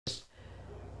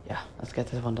Yeah, let's get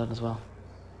this one done as well.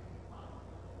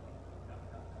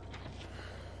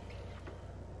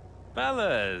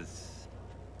 Fellas!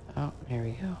 Oh, here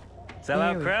we go.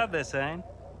 Sellout crowd, they're saying.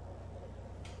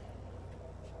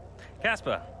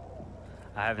 Casper,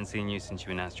 I haven't seen you since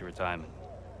you announced your retirement.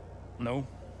 No.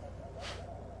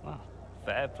 Well,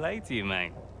 fair play to you,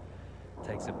 mate.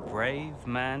 Takes a brave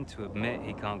man to admit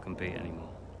he can't compete anymore.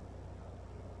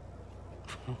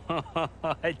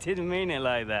 I didn't mean it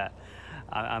like that.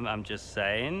 I'm just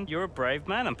saying, you're a brave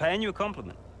man. I'm paying you a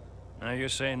compliment. Now you're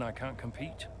saying I can't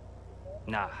compete?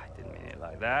 Nah, I didn't mean it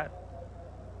like that.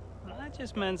 I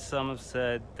just meant some have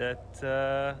said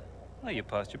that, well, you're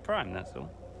past your prime, that's all.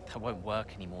 That won't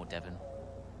work anymore, Devon.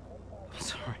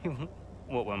 Sorry,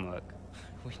 what won't work?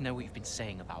 We know what you've been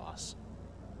saying about us.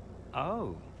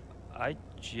 Oh, I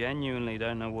genuinely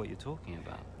don't know what you're talking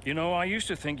about. You know, I used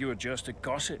to think you were just a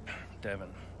gossip,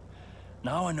 Devon.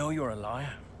 Now I know you're a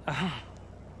liar.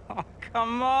 Oh,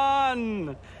 come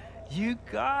on! You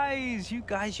guys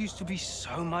used to be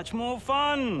so much more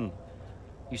fun.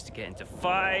 Used to get into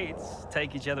fights,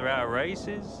 take each other out of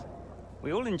races.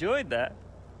 We all enjoyed that.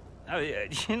 Oh,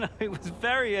 you know, it was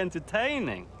very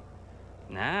entertaining.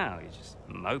 Now you just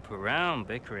mope around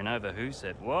bickering over who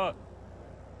said what.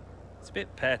 It's a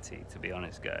bit petty, to be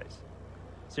honest, guys.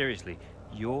 Seriously,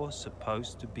 you're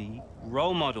supposed to be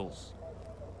role models.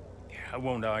 Yeah, I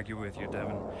won't argue with you,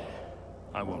 Devon.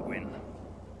 I won't win.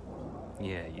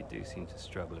 Yeah, you do seem to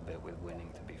struggle a bit with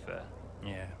winning, to be fair.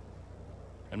 Yeah.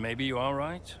 And maybe you are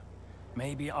right.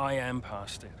 Maybe I am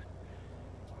past it.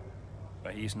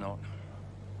 But he's not.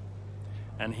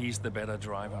 And he's the better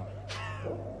driver.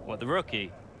 What, the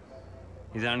rookie?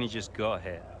 He's only just got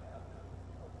here.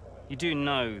 You do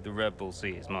know the Red Bull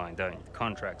seat is mine, don't you? The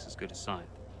contract's as good as signed.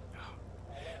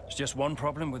 There's just one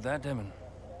problem with that, Devon.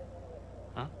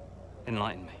 Huh?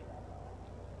 Enlighten me.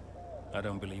 I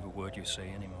don't believe a word you say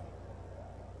anymore.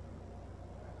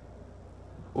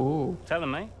 Ooh. Tell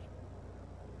him, mate.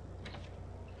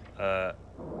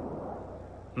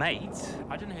 Mate?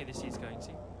 I don't know who this is going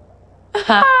to.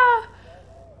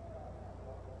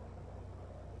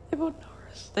 They put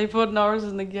Norris. They put Norris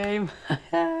in the game.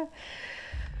 I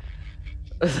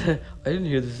didn't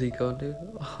hear the Zico, dude.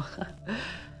 I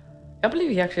can't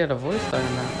believe he actually had a voice line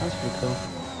in that. That's pretty cool.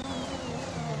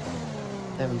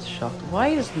 Devon's shocked. Why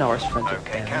is Norris friends with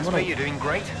Okay, Devon? Casper, you're doing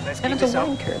great. Let's keep Devon's a this up.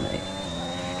 wanker, mate.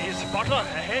 Is Butler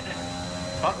ahead?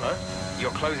 Butler,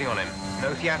 you're closing on him.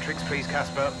 No theatrics, please,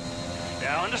 Casper.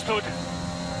 Yeah, understood.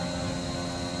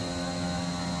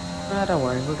 Ah, don't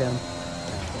worry, we'll get him.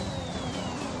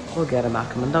 We'll get him,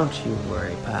 Ackerman. Don't you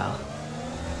worry, pal.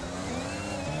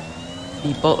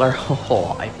 Beat Butler.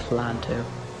 Oh, I plan to.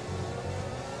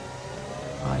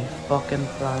 I fucking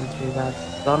plan to, that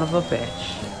son of a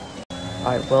bitch.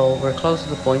 Alright, well, we're close to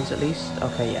the points at least.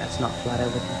 Okay, yeah, it's not flat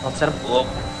out. I'll set him.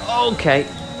 Oh, okay.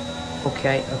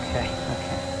 Okay.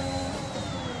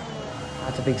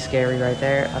 That's a big scary right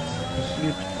there. That's a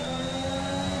huge...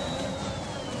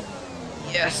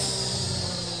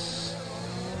 Yes!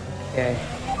 Okay.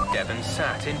 Devon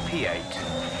sat in P8.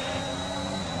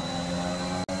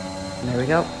 And there we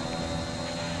go.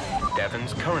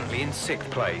 Devon's currently in 6th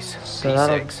place. So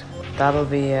P6. that'll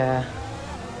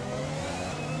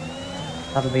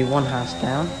be one hash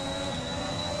down.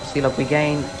 See, look, we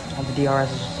gain on the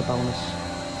DRS is just a bonus.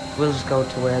 We'll just go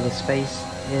to where the space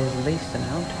is least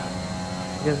amount,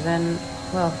 because then,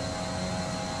 well,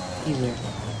 easier.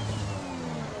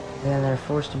 Then they're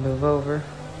forced to move over.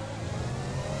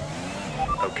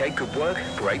 Okay, good work.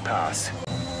 Great pass.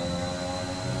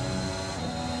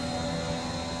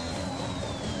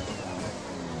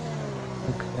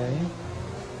 Okay.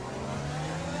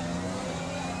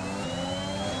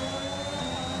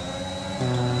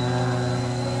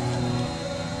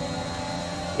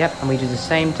 Yep, and we do the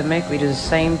same to Mick, we do the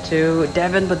same to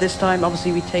Devon, but this time,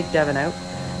 obviously, we take Devon out.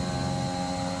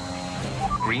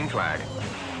 Green flag.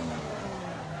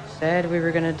 Said we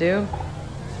were gonna do.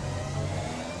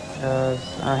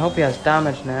 Because I hope he has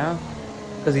damage now,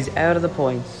 because he's out of the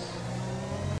points.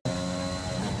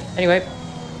 Anyway,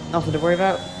 nothing to worry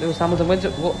about. Lewis Hamilton wins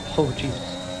it. Whoa. Oh,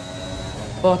 Jesus.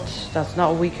 But that's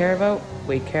not what we care about.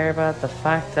 We care about the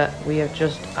fact that we have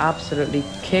just absolutely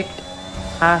kicked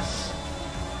ass.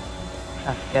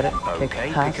 Ah, get it?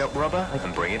 Okay, ass. pick up rubber Like,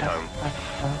 and bring it home.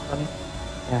 Funny.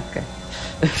 Yeah, okay.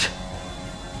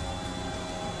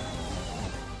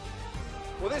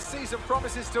 Well, this season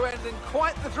promises to end in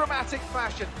quite the dramatic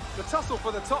fashion. The tussle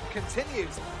for the top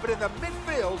continues, but in the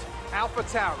midfield,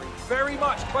 AlphaTauri very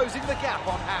much closing the gap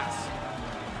on Haas.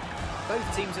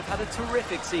 Both teams have had a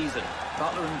terrific season.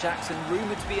 Butler and Jackson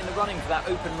rumoured to be in the running for that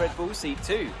open Red Bull seat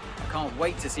too. I can't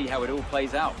wait to see how it all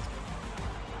plays out.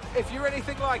 If you're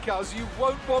anything like us, you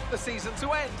won't want the season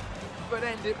to end. But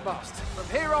end it must. From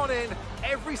here on in,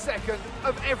 every second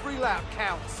of every lap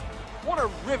counts. What a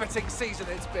riveting season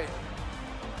it's been.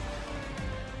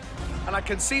 And I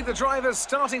can see the drivers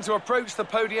starting to approach the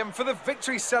podium for the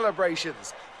victory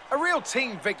celebrations. A real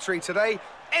team victory today.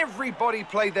 Everybody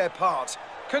played their part.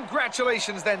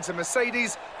 Congratulations then to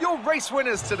Mercedes, your race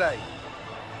winners today.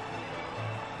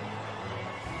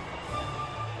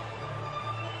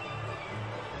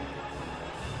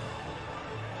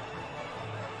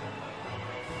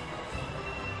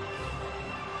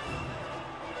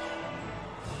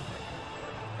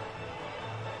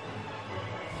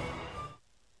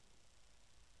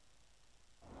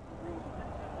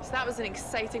 So that was an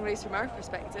exciting race from our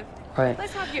perspective. Right.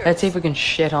 Let's have yours. Let's see if we can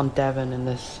shit on Devon in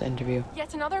this interview.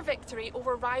 Yet another victory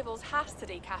over rivals Haas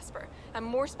today, Casper, and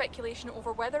more speculation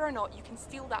over whether or not you can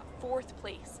steal that 4th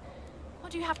place.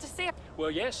 What do you have to say?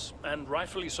 Well, yes, and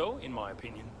rightfully so, in my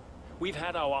opinion. We've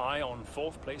had our eye on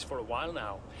 4th place for a while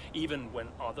now, even when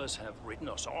others have written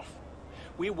us off.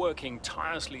 We're working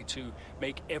tirelessly to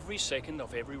make every second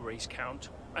of every race count,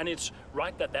 and it's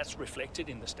right that that's reflected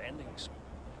in the standings.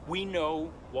 We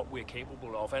know what we're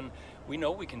capable of, and we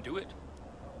know we can do it.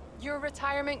 Your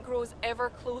retirement grows ever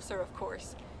closer, of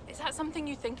course. Is that something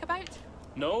you think about?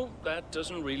 No, that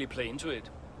doesn't really play into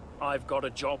it. I've got a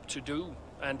job to do,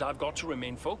 and I've got to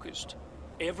remain focused.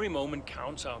 Every moment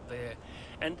counts out there,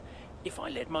 and if I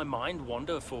let my mind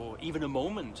wander for even a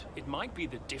moment, it might be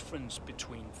the difference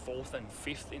between 4th and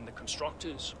 5th in the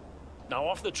Constructors. Now,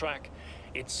 off the track,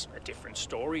 it's a different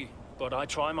story, but I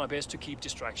try my best to keep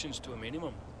distractions to a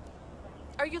minimum.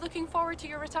 Are you looking forward to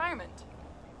your retirement?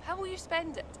 How will you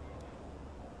spend it?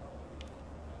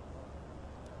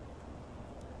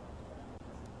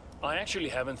 I actually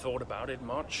haven't thought about it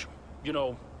much. You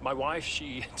know, my wife,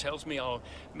 she tells me I'll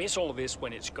miss all of this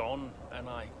when it's gone, and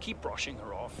I keep brushing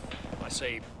her off. I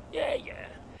say, yeah.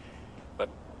 But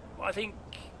I think,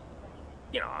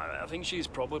 I think she's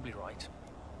probably right.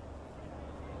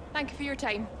 Thank you for your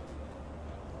time.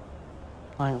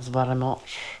 Thanks very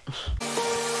much.